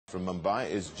From Mumbai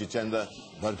is Jitender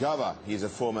Bhargava. He's a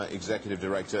former executive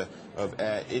director of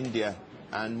Air India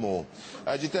and more.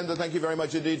 Jitender, thank you very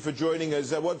much indeed for joining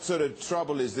us. What sort of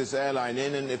trouble is this airline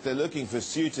in? And if they're looking for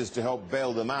suitors to help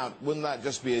bail them out, wouldn't that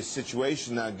just be a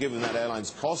situation now, given that airline's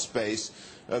cost base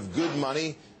of good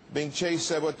money being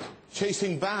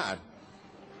chasing bad?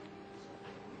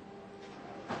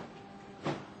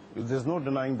 There's no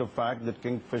denying the fact that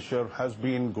Kingfisher has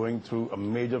been going through a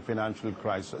major financial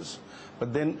crisis,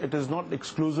 but then it is not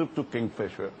exclusive to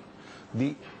Kingfisher.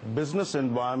 The business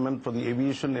environment for the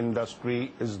aviation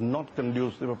industry is not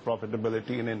conducive of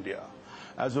profitability in India.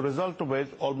 As a result of which,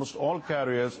 almost all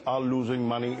carriers are losing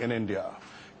money in India.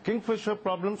 Kingfisher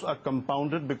problems are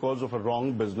compounded because of a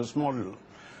wrong business model.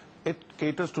 It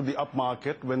caters to the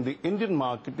upmarket when the Indian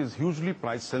market is hugely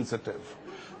price sensitive.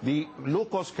 The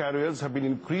low-cost carriers have been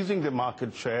increasing their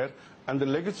market share and the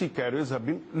legacy carriers have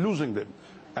been losing them.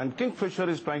 And Kingfisher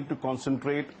is trying to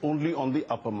concentrate only on the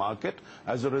upper market,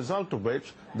 as a result of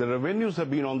which the revenues have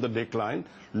been on the decline,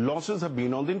 losses have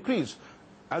been on the increase.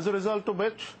 As a result of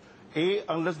which,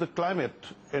 unless the climate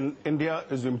in India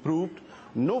is improved,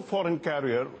 no foreign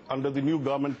carrier under the new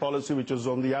government policy, which is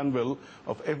on the anvil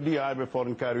of FDI by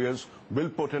foreign carriers, will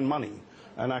put in money.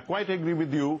 And I quite agree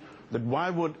with you that why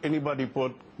would anybody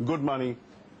put good money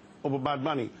over bad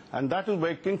money? And that is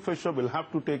where Kingfisher will have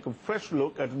to take a fresh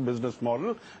look at the business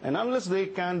model. And unless they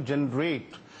can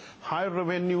generate higher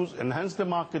revenues, enhance the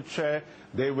market share,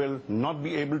 they will not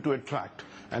be able to attract.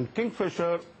 And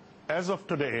Kingfisher, as of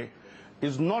today,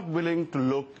 is not willing to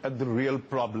look at the real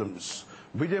problems.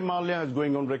 Vijay Mallya is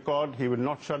going on record. He will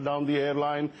not shut down the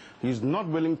airline. He's not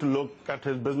willing to look at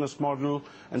his business model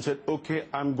and said, okay,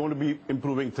 I'm going to be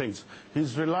improving things.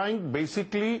 He's relying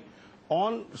basically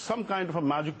on some kind of a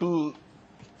magical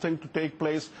thing to take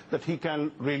place that he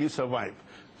can really survive.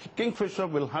 Kingfisher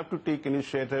will have to take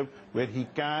initiative where he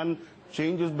can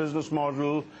change his business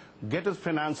model, get his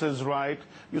finances right.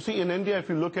 You see, in India, if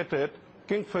you look at it,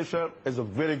 Kingfisher is a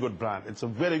very good brand. It's a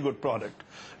very good product.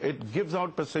 It gives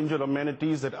out passenger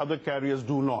amenities that other carriers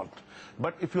do not.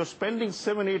 But if you're spending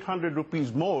 700-800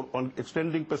 rupees more on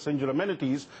extending passenger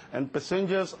amenities and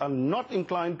passengers are not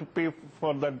inclined to pay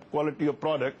for that quality of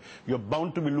product, you're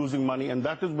bound to be losing money. And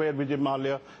that is where Vijay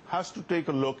Mallya has to take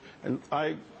a look and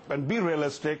be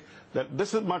realistic that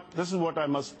this is what I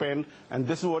must spend and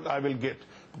this is what I will get.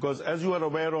 Because as you are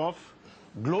aware of,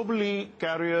 globally,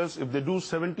 carriers, if they do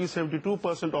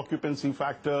 70-72% occupancy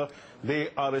factor, they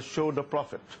are assured a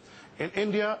profit. In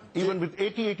India, even with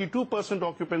 80-82%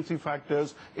 occupancy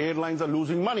factors, airlines are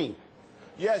losing money.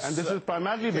 Yes. And this is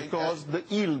primarily because the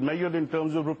yield measured in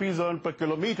terms of rupees earned per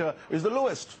kilometer is the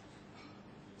lowest.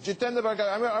 Jitender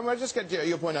Bhargava, I might just get to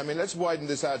your point. I mean, let's widen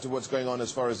this out to what's going on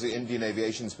as far as the Indian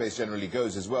aviation space generally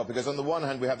goes as well. Because on the one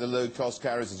hand, we have the low-cost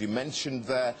carriers, as you mentioned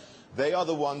there. They are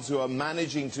the ones who are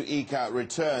managing to eke out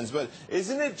returns. But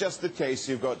isn't it just the case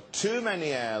you've got too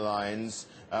many airlines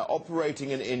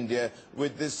operating in India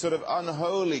with this sort of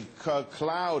unholy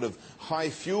cloud of high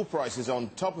fuel prices on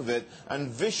top of it and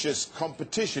vicious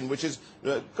competition, which has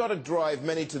got to drive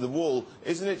many to the wall?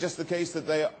 Isn't it just the case that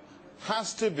there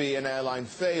has to be an airline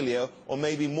failure, or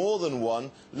maybe more than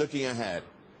one, looking ahead?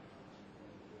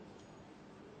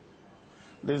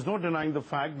 There's no denying the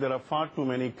fact there are far too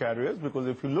many carriers, because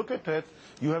if you look at it,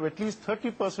 you have at least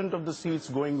 30% of the seats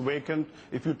going vacant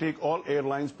if you take all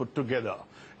airlines put together.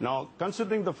 Now,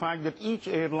 considering the fact that each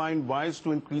airline vies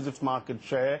to increase its market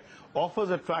share,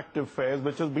 offers attractive fares,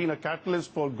 which has been a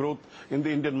catalyst for growth in the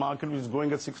Indian market, which is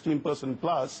going at 16%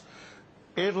 plus,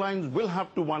 airlines will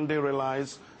have to one day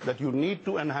realize that you need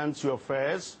to enhance your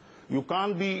fares. You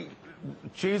can't be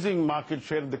chasing market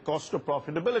share at the cost of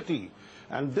profitability.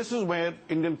 And this is where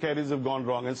Indian carriers have gone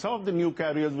wrong. And some of the new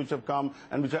carriers which have come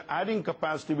and which are adding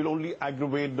capacity will only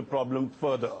aggravate the problem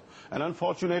further. And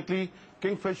unfortunately,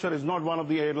 Kingfisher is not one of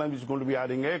the airlines which is going to be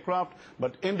adding aircraft,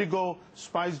 but Indigo,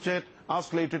 SpiceJet are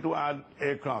slated to add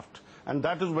aircraft. And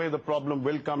that is where the problem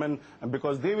will come in, and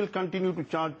because they will continue to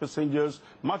charge passengers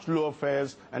much lower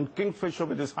fares, and Kingfisher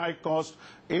with its high cost,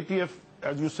 ATF,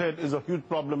 as you said, is a huge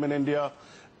problem in India,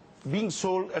 being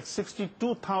sold at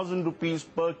 62,000 rupees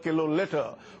per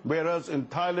kiloliter, whereas in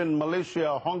Thailand,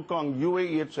 Malaysia, Hong Kong,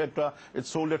 UAE, etc., it's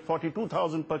sold at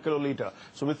 42,000 per kiloliter.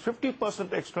 So with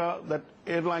 50% extra that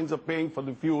airlines are paying for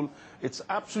the fuel, it's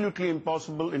absolutely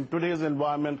impossible in today's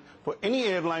environment for any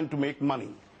airline to make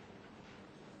money.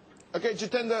 Okay,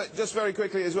 Jitender, just very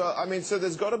quickly as well. I mean, so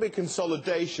there's got to be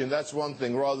consolidation, that's one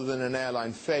thing, rather than an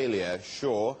airline failure,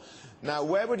 sure. Now,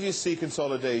 where would you see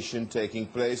consolidation taking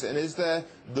place, and is there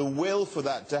the will for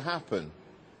that to happen?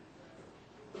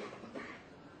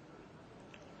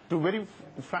 To very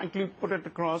frankly put it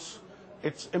across,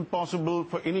 it's impossible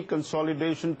for any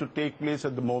consolidation to take place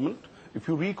at the moment. If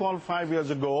you recall 5 years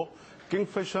ago,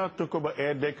 Kingfisher took over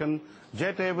Air Deccan,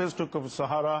 Jet Airways took over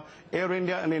Sahara, Air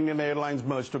India and Indian Airlines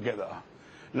merged together.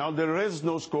 Now, there is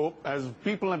no scope, as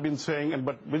people have been saying,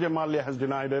 but Vijay Mallya has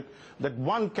denied it, that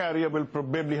one carrier will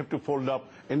probably have to fold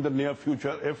up in the near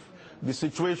future if the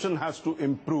situation has to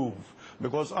improve.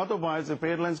 Because otherwise, if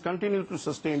airlines continue to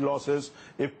sustain losses,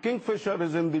 if Kingfisher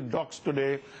is in the docks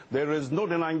today, there is no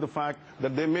denying the fact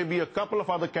that there may be a couple of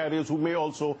other carriers who may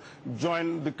also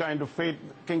join the kind of fate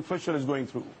Kingfisher is going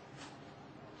through.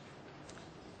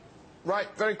 Right,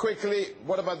 very quickly,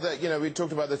 what about the, we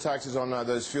talked about the taxes on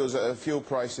those fuel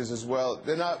prices as well.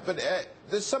 There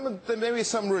may be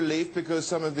some relief because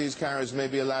some of these carriers may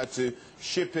be allowed to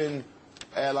ship in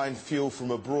airline fuel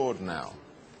from abroad now.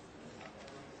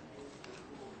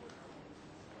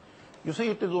 You see,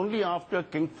 it is only after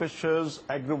Kingfisher's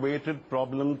aggravated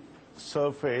problem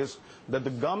surfaced that the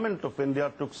government of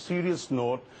India took serious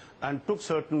note and took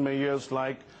certain measures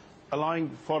like allowing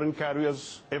foreign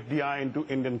carriers FDI into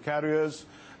Indian carriers,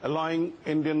 allowing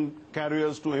Indian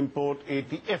carriers to import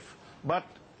ATF. But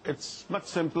it's much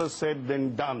simpler said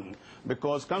than done,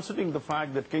 because considering the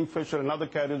fact that Kingfisher and other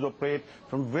carriers operate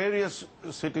from various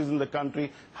cities in the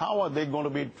country, how are they going to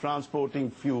be transporting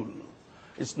fuel?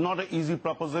 It's not an easy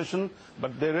proposition,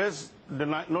 but there is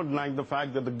no denying the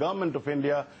fact that the government of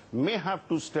India may have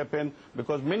to step in,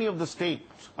 because many of the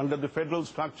states under the federal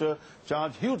structure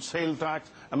charge huge sale tax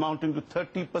amounting to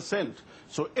 30%.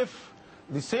 So if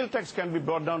the sale tax can be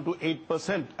brought down to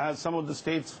 8%, as some of the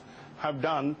states have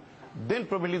done, then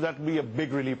probably that will be a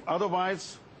big relief.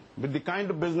 Otherwise, with the kind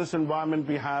of business environment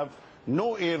we have,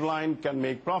 no airline can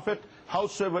make profit,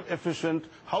 howsoever efficient,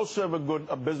 howsoever good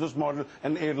a business model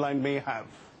an airline may have.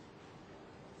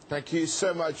 Thank you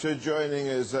so much for joining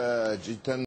us, Jitender.